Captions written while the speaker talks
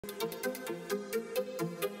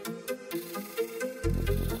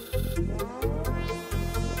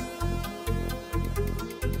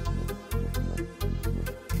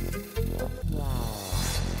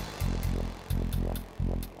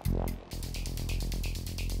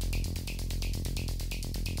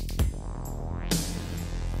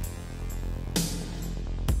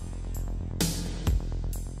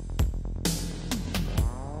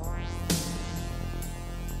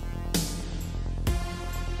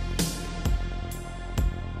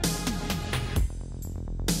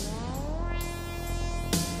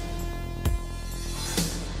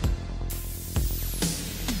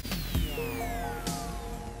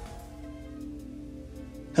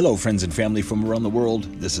Hello friends and family from around the world,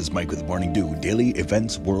 this is Mike with Morning Dew, daily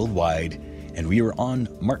events worldwide, and we are on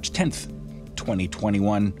March 10th,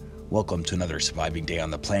 2021. Welcome to another surviving day on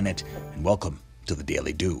the planet, and welcome to the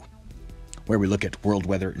Daily Dew, where we look at world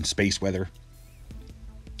weather and space weather,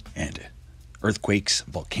 and earthquakes,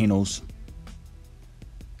 volcanoes,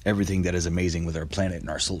 everything that is amazing with our planet and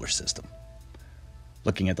our solar system.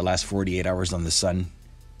 Looking at the last 48 hours on the sun,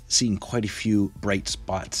 seeing quite a few bright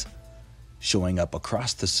spots showing up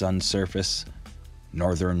across the sun's surface,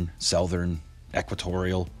 northern, southern,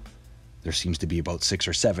 equatorial. There seems to be about 6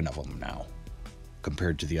 or 7 of them now,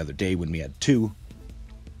 compared to the other day when we had 2,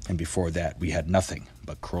 and before that we had nothing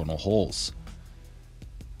but coronal holes.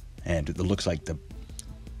 And it looks like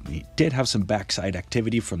we did have some backside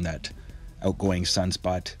activity from that outgoing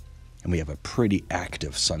sunspot, and we have a pretty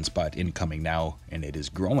active sunspot incoming now, and it is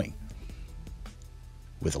growing,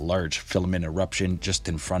 with a large filament eruption just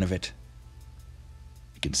in front of it.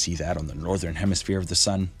 You can see that on the northern hemisphere of the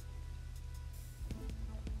sun.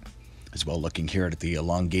 As well, looking here at the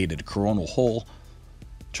elongated coronal hole,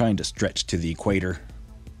 trying to stretch to the equator,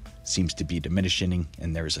 seems to be diminishing,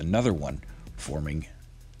 and there's another one forming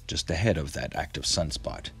just ahead of that active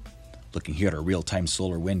sunspot. Looking here at our real-time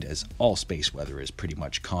solar wind, as all space weather is pretty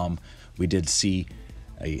much calm. We did see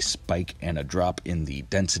a spike and a drop in the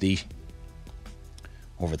density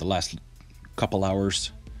over the last couple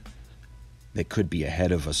hours. That could be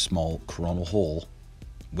ahead of a small coronal hole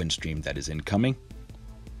wind stream that is incoming.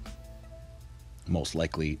 Most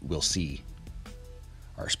likely we'll see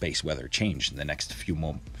our space weather change in the next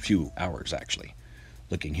few hours actually.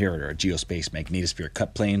 Looking here at our geospace magnetosphere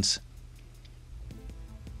cut planes,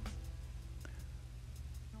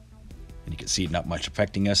 and you can see not much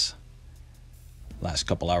affecting us. Last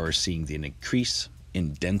couple hours seeing the increase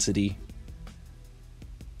in density.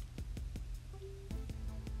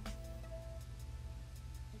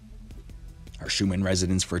 Our Schumann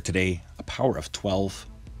resonance for today, a power of 12.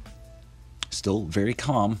 Still very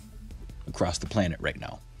calm across the planet right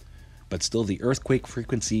now. But still the earthquake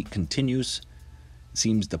frequency continues.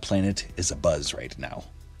 Seems the planet is abuzz right now.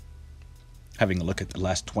 Having a look at the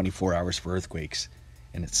last 24 hours for earthquakes,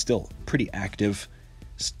 and it's still pretty active.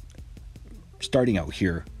 Starting out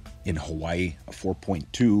here in Hawaii, a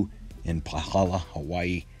 4.2 in Pahala,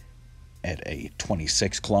 Hawaii, at a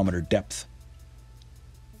 26-kilometer depth.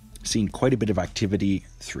 Seen quite a bit of activity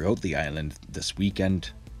throughout the island last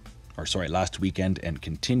weekend, and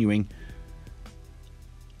continuing.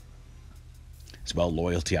 As well,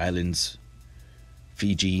 Loyalty Islands,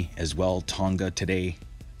 Fiji as well, Tonga today,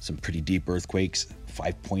 some pretty deep earthquakes,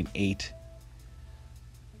 5.8,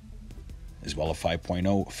 as well a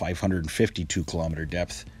 5.0, 552-kilometer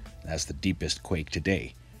depth. That's the deepest quake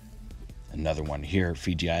today. Another one here,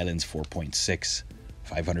 Fiji Islands, 4.6,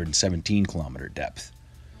 517-kilometer depth.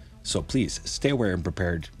 So please stay aware and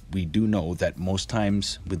prepared. We do know that most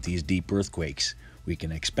times with these deep earthquakes, we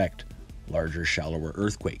can expect larger, shallower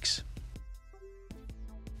earthquakes.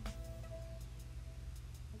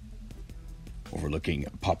 Overlooking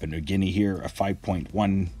Papua New Guinea here, a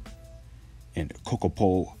 5.1 in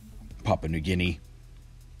Kokopo, Papua New Guinea.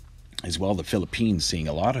 As well, the Philippines seeing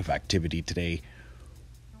a lot of activity today.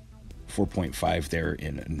 4.5 there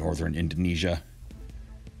in northern Indonesia.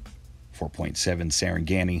 4.7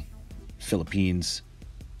 Sarangani, Philippines,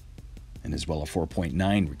 and as well a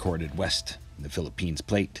 4.9 recorded west in the Philippines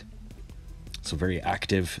plate. So very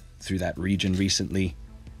active through that region recently.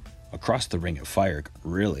 Across the Ring of Fire,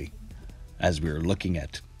 really, as we are looking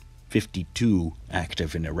at 52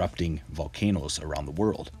 active and erupting volcanoes around the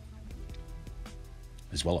world.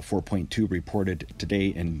 As well, a 4.2 reported today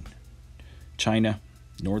in China,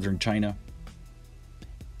 northern China.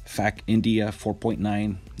 FAC India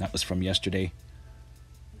 4.9, that was from yesterday.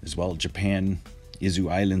 As well, Japan,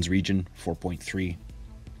 Izu Islands region 4.3.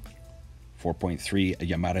 4.3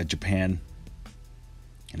 Yamada, Japan.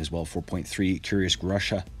 And as well 4.3 Kursk,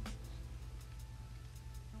 Russia.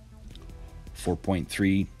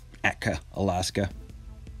 4.3 Atka, Alaska.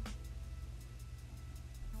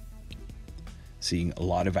 Seeing a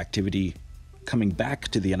lot of activity coming back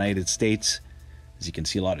to the United States. As you can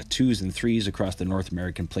see, a lot of 2s and 3s across the North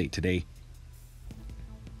American plate today.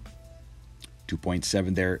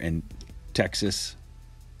 2.7 there in Texas.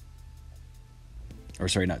 Or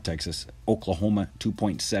sorry, not Texas. Oklahoma,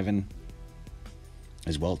 2.7.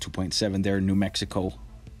 As well, 2.7 there in New Mexico.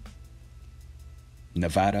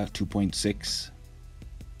 Nevada, 2.6.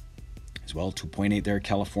 As well, 2.8 there,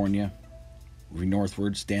 California. Moving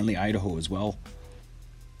northward, Stanley, Idaho as well.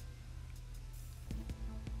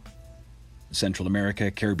 Central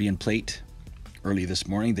America, Caribbean plate. Early this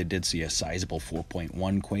morning, they did see a sizable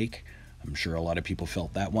 4.1 quake. I'm sure a lot of people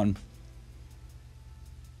felt that one.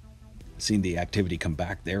 Seen the activity come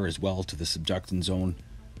back there as well to the subduction zone.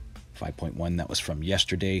 5.1, that was from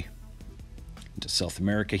yesterday. Into South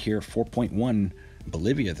America here, 4.1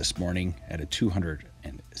 Bolivia this morning at a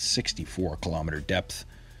 264 kilometer depth.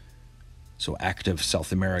 So active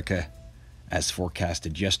South America as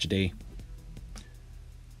forecasted yesterday.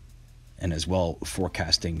 And as well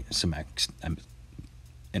forecasting some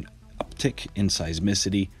an uptick in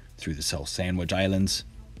seismicity through the South Sandwich Islands.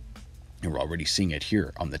 And we're already seeing it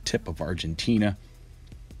here on the tip of Argentina.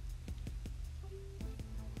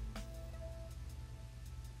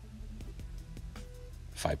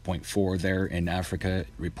 .4 there in Africa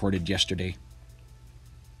reported yesterday.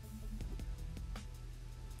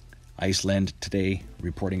 Iceland today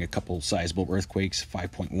reporting a couple sizable earthquakes,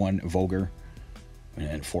 5.1 Vogler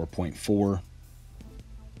and 4.4.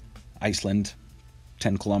 Iceland,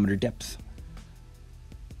 10 kilometer depth.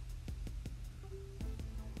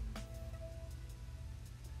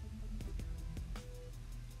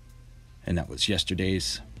 And that was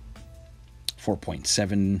yesterday's.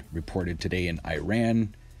 4.7 reported today in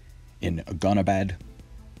Iran, in Ghanabad,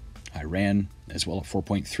 Iran, as well as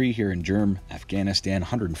 4.3 here in Germ, Afghanistan,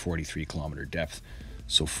 143 kilometer depth.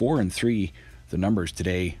 So 4 and 3, the numbers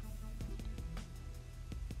today.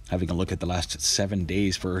 Having a look at the last 7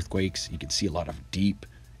 days for earthquakes, you can see a lot of deep,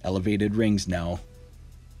 elevated rings now.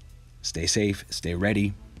 Stay safe, stay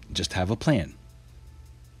ready, just have a plan.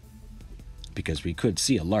 Because we could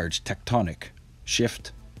see a large tectonic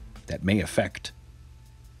shift that may affect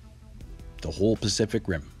the whole Pacific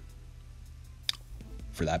Rim.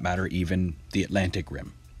 For that matter, even the Atlantic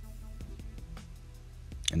Rim.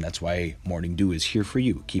 And that's why Morning Dew is here for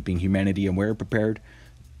you, keeping humanity aware, prepared,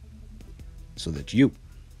 so that you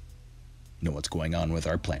know what's going on with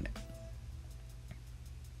our planet.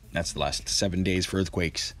 That's the last 7 days for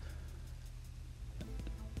earthquakes.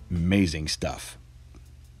 Amazing stuff,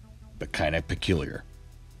 but kind of peculiar.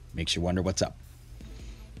 Makes you wonder what's up.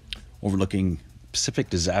 Overlooking Pacific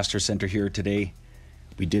Disaster Center here today,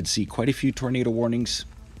 we did see quite a few tornado warnings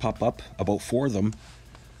pop up, about 4 of them,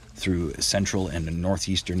 through central and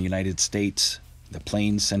northeastern United States, the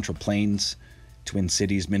Plains, Central Plains, Twin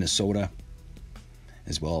Cities, Minnesota,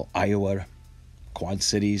 as well Iowa, Quad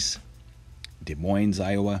Cities, Des Moines,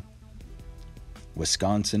 Iowa,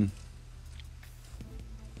 Wisconsin.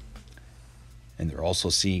 And they're also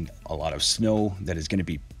seeing a lot of snow that is going to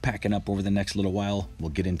be packing up over the next little while. We'll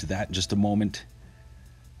get into that in just a moment.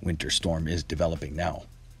 Winter storm is developing now.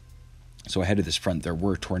 So ahead of this front, there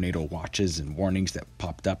were tornado watches and warnings that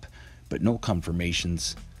popped up, but no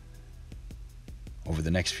confirmations. Over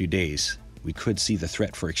the next few days, we could see the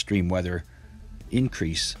threat for extreme weather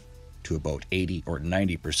increase to about 80 or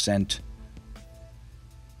 90%.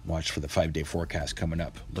 Watch for the 5-day forecast coming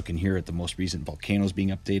up. Looking here at the most recent volcanoes being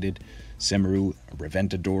updated. Semeru,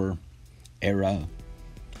 Reventador, Era,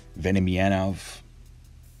 Venemianov,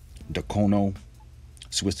 Dakono,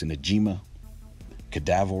 Swissanajima,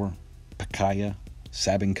 Kadavor, Pakaya,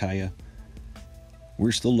 Sabankaya.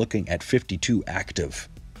 We're still looking at 52 active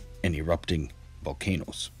and erupting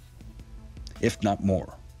volcanoes, if not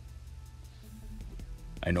more.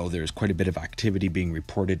 I know there's quite a bit of activity being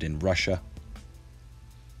reported in Russia.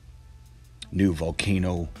 New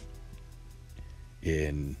volcano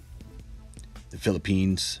in the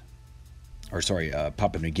Philippines,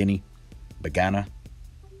 Papua New Guinea, Bagana,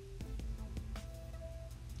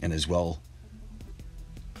 and as well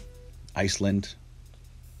Iceland.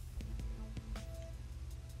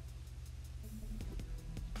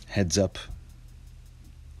 Heads up,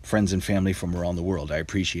 friends and family from around the world. I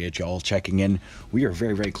appreciate you all checking in. We are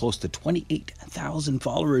very, very close to 28,000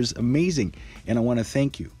 followers. Amazing. And I want to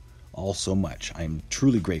thank you all so much. I'm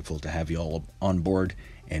truly grateful to have you all on board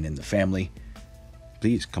and in the family.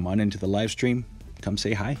 Please come on into the live stream. Come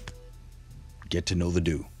say hi. Get to know the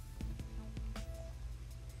Dew.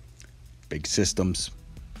 Big systems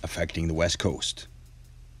affecting the West Coast.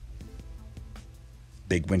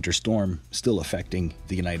 Big winter storm still affecting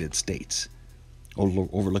the United States.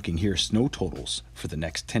 Overlooking here snow totals for the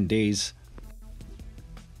next 10 days.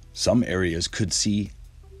 Some areas could see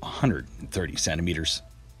 130 centimeters,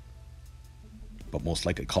 but most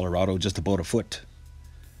likely Colorado just about a foot.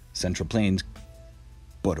 Central Plains,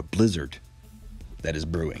 but a blizzard that is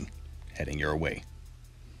brewing, heading your way.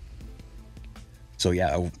 So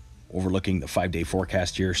yeah, overlooking the 5-day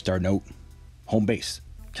forecast here, starting out home base,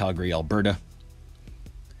 Calgary, Alberta.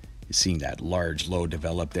 You're seeing that large low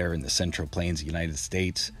develop there in the Central Plains of the United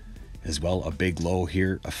States, as well a big low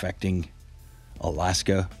here affecting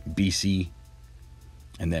Alaska, BC,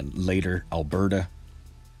 and then later Alberta,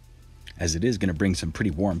 as it is going to bring some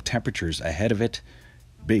pretty warm temperatures ahead of it.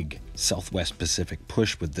 Big southwest Pacific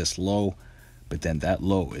push with this low, but then that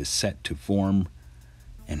low is set to form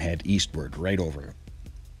and head eastward right over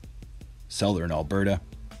southern Alberta.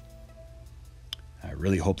 I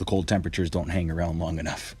really hope the cold temperatures don't hang around long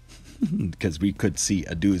enough because we could see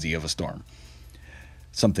a doozy of a storm.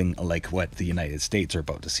 Something like what the United States are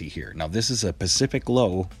about to see here. Now, this is a Pacific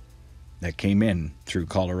low that came in through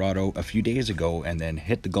Colorado a few days ago and then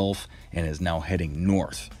hit the Gulf and is now heading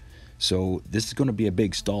north. So this is going to be a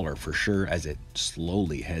big staller for sure as it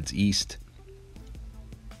slowly heads east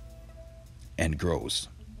and grows.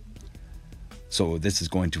 So this is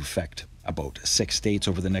going to affect about 6 states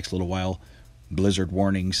over the next little while. Blizzard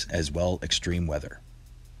warnings as well, extreme weather.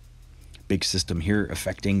 Big system here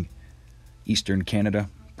affecting eastern Canada,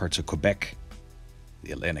 parts of Quebec,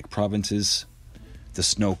 the Atlantic provinces. The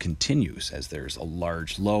snow continues as there's a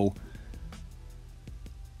large low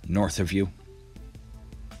north of you.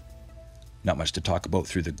 Not much to talk about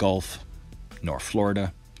through the Gulf, North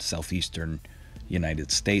Florida, southeastern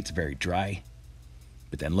United States, very dry.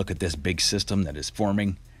 But then look at this big system that is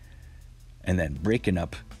forming and then breaking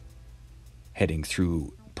up, heading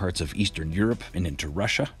through parts of Eastern Europe and into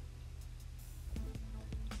Russia.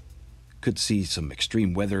 Could see some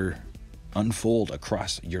extreme weather unfold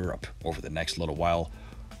across Europe over the next little while.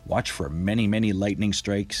 Watch for many, many lightning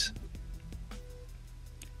strikes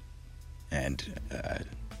and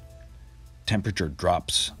temperature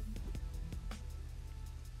drops.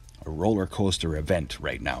 A roller coaster event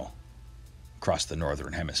right now across the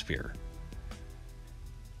northern hemisphere.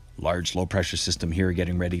 Large low pressure system here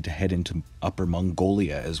getting ready to head into Upper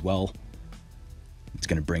Mongolia as well. It's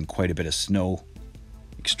going to bring quite a bit of snow,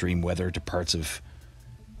 extreme weather to parts of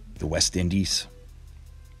the West Indies.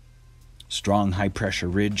 Strong high pressure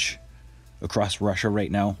ridge across Russia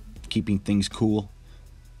right now, keeping things cool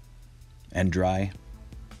and dry.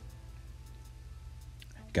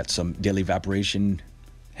 Got some daily evaporation,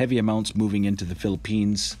 heavy amounts moving into the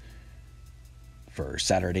Philippines for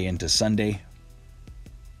Saturday into Sunday.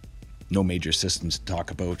 No major systems to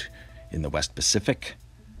talk about in the West Pacific.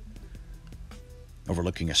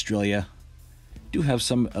 Overlooking Australia, do have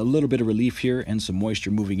a little bit of relief here and some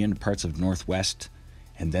moisture moving into parts of northwest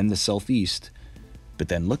and then the southeast. But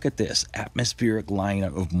then look at this atmospheric line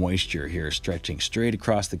of moisture here stretching straight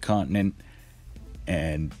across the continent.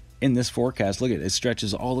 And in this forecast, look at it, it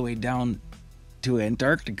stretches all the way down to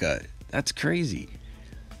Antarctica. That's crazy.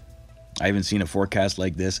 I haven't seen a forecast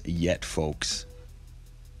like this yet, folks.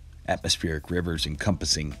 Atmospheric rivers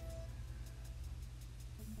encompassing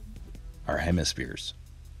our hemispheres.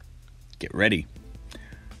 Get ready.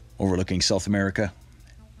 Overlooking South America,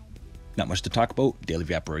 not much to talk about. Daily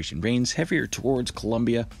evaporation rains heavier towards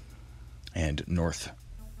Colombia and north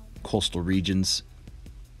coastal regions.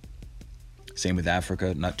 Same with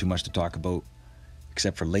Africa, not too much to talk about,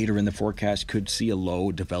 except for later in the forecast, could see a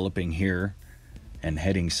low developing here and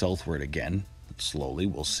heading southward again. Slowly,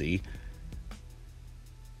 we'll see.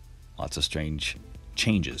 Lots of strange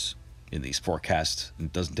changes in these forecasts, and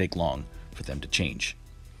it doesn't take long for them to change.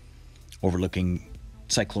 Overlooking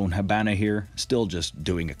Cyclone Habana here, still just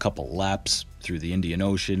doing a couple laps through the Indian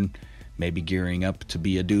Ocean, maybe gearing up to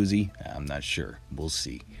be a doozy. I'm not sure. We'll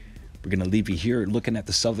see. We're going to leave you here looking at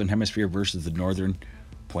the southern hemisphere versus the northern,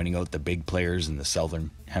 pointing out the big players in the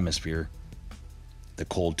southern hemisphere, the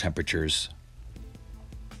cold temperatures,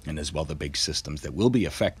 and as well the big systems that will be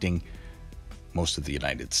affecting most of the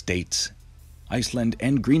United States, Iceland,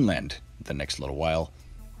 and Greenland the next little while,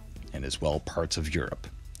 and as well parts of Europe.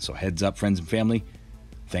 So heads up, friends and family.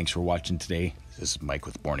 Thanks for watching today. This is Mike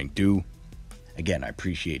with Morning Dew. Again, I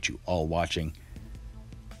appreciate you all watching.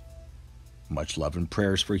 Much love and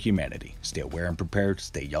prayers for humanity. Stay aware and prepared,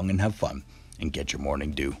 stay young and have fun, and get your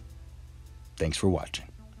morning dew. Thanks for watching.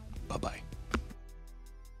 Bye-bye.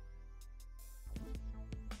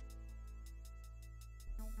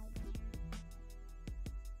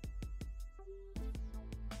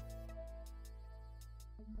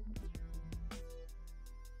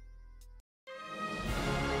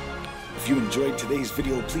 If you enjoyed today's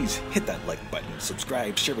video, please hit that like button,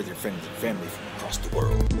 subscribe, share with your friends and family from across the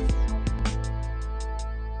world.